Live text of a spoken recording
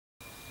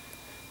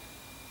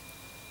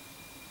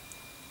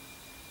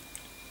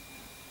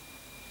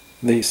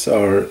These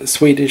are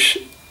Swedish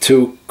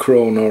 2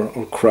 Kronor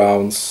or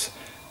crowns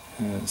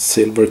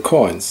silver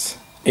coins.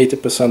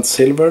 80%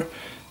 silver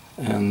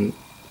and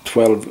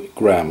 12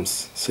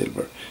 grams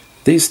silver.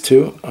 These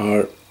two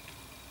are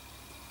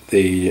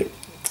the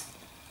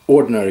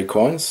ordinary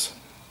coins.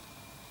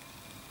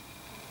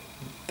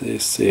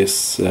 This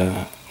is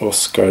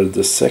Oscar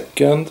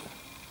II.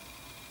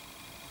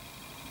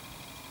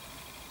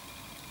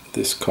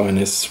 This coin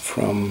is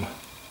from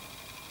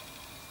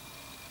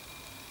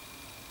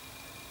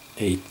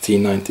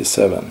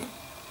 1897.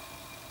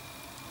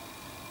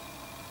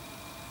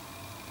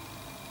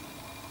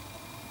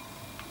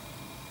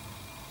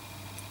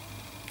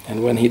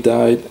 And when he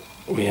died,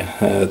 we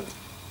had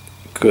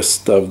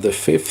Gustav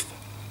V,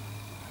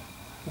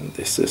 and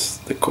this is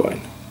the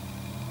coin.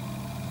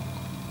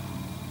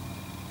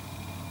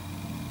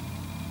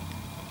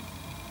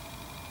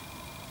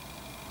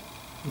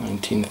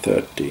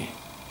 (1930).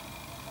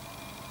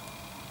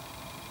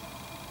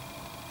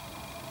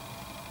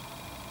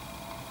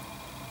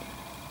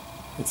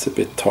 It's a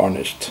bit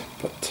tarnished,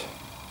 but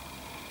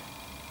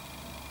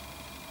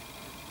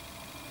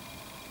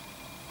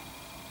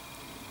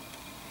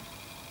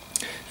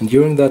and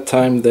during that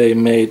time they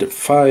made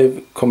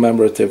 5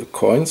 commemorative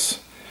coins,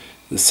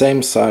 the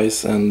same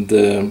size and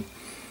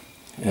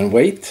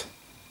weight.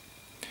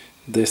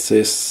 This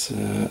is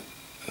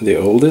the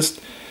oldest.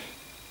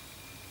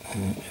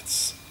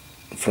 It's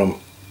from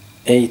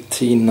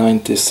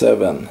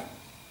 1897.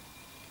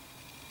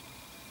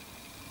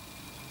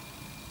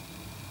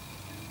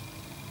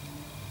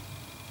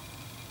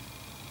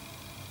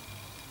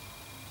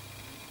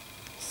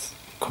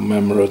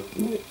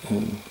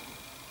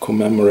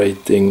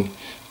 Commemorating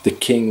the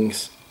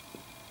king's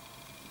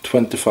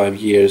 25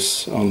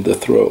 years on the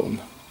throne.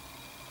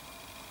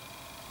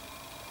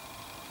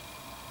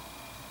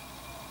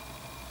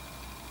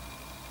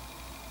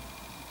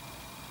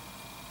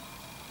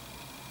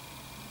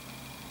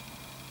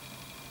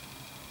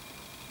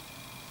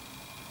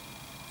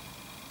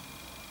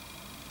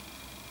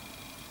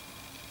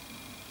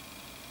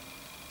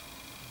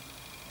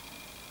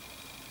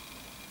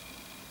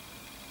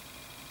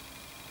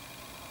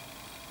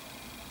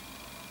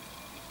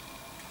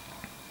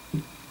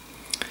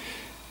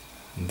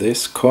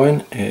 This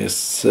coin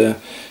is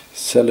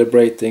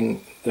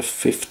celebrating the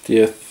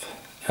 50th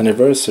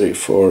anniversary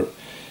for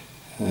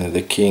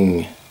the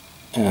king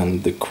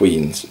and the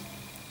queen's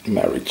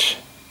marriage.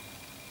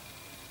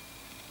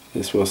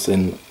 This was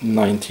in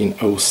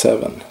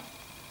 1907.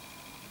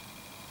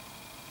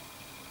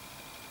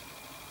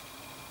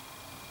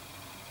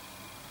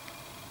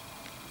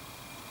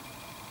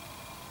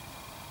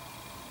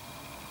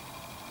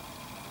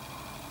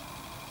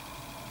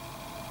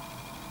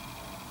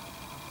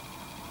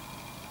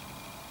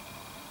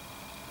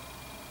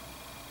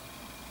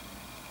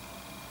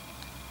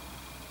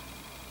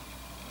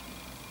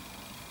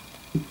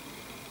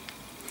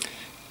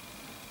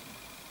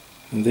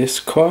 This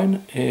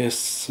coin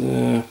is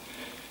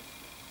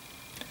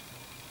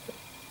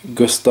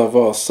Gustav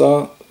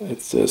Vasa.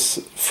 It's this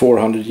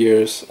 400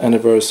 years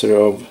anniversary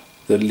of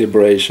the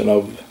liberation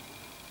of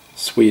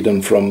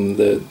Sweden from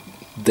the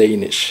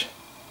Danes.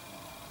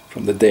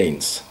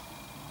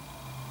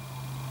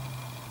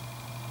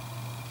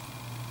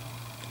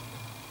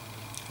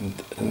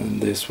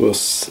 And this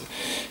was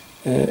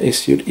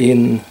issued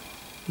in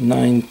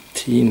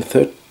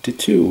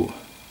 1932.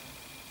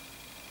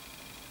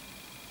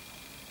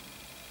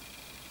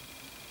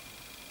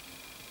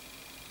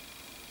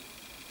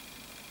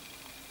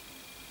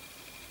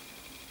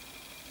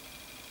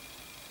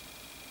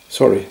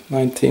 Sorry,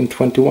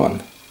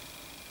 1921.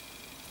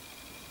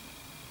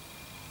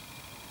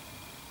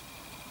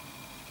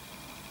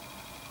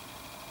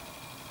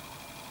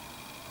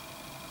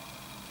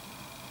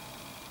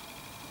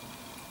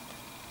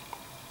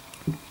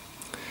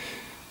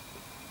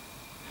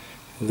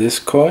 This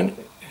coin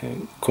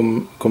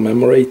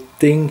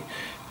commemorating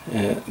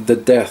the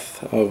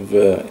death of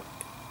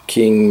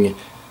King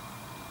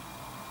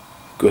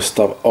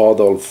Gustav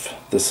Adolf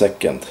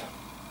II.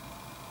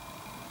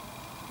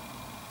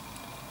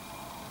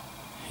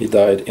 He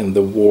died in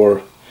the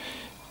war,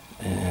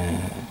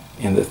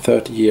 in the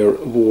 30-year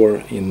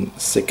war in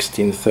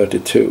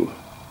 1632.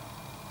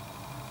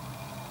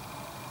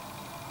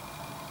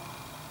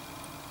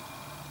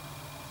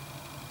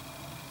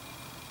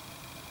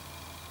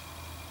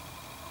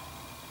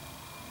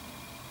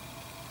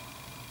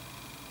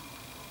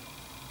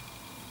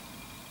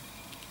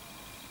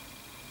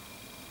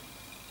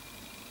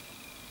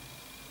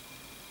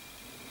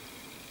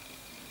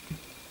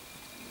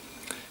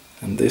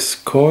 And this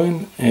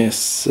coin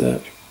is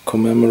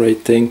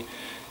commemorating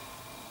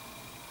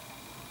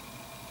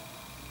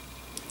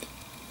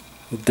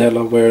the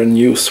Delaware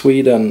New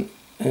Sweden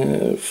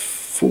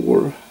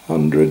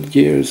 400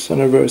 years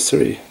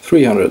anniversary,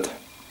 300,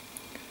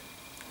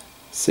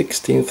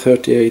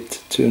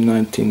 1638 to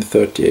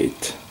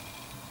 1938,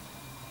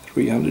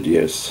 300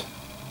 years.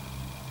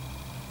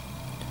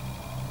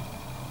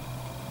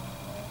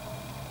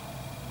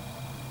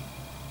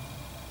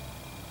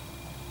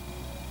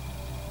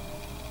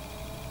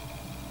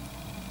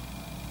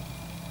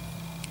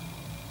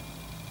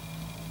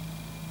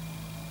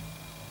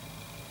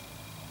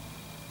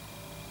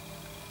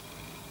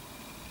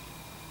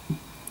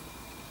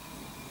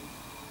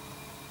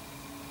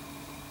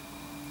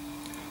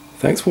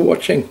 Thanks for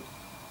watching.